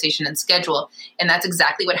the conversation and schedule. And that's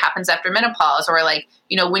exactly what happens after menopause, or like,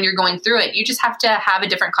 when you're going through it, you just have to have a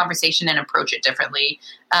different conversation and approach it differently,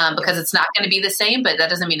 because it's not going to be the same, but that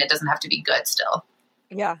doesn't mean it doesn't have to be good still.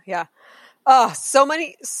 Yeah. Yeah. Oh, so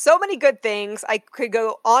many good things. I could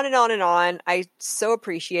go on and on and on. I so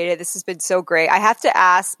appreciate it. This has been so great. I have to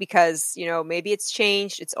ask because, maybe it's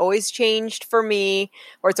changed. It's always changed for me,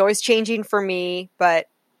 or it's always changing for me. But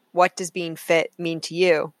what does being fit mean to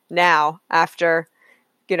you now after,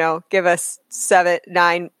 give us 7,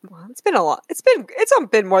 9, well, it's been a lot. It's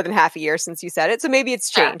been more than half a year since you said it. So maybe it's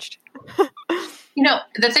changed. Yeah.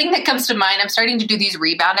 The thing that comes to mind, I'm starting to do these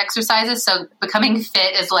rebound exercises. So becoming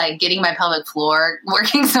fit is like getting my pelvic floor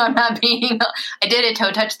working. So I'm not I did a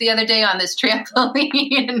toe touch the other day on this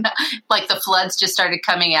trampoline, and like the floods just started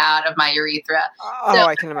coming out of my urethra. Oh, so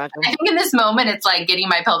I can imagine. I think in this moment, it's like getting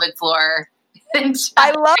my pelvic floor.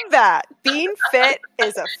 I love that. Being fit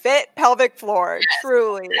is a fit pelvic floor.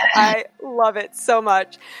 Truly. I love it so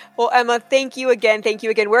much. Well, Emma, thank you again. Thank you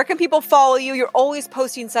again. Where can people follow you? You're always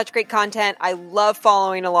posting such great content. I love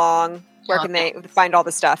following along. Where can they find all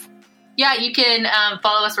the stuff? Yeah, you can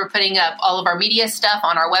follow us. We're putting up all of our media stuff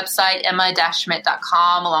on our website,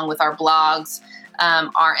 emma-schmidt.com, along with our blogs.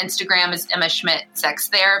 Our Instagram is Emma Schmidt Sex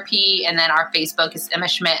Therapy, and then our Facebook is Emma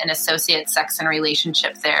Schmidt and Associate Sex and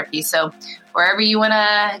Relationship Therapy. So wherever you want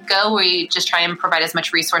to go, we just try and provide as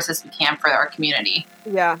much resources as we can for our community.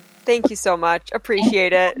 Yeah. Thank you so much.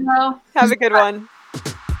 Appreciate it. Have a good one.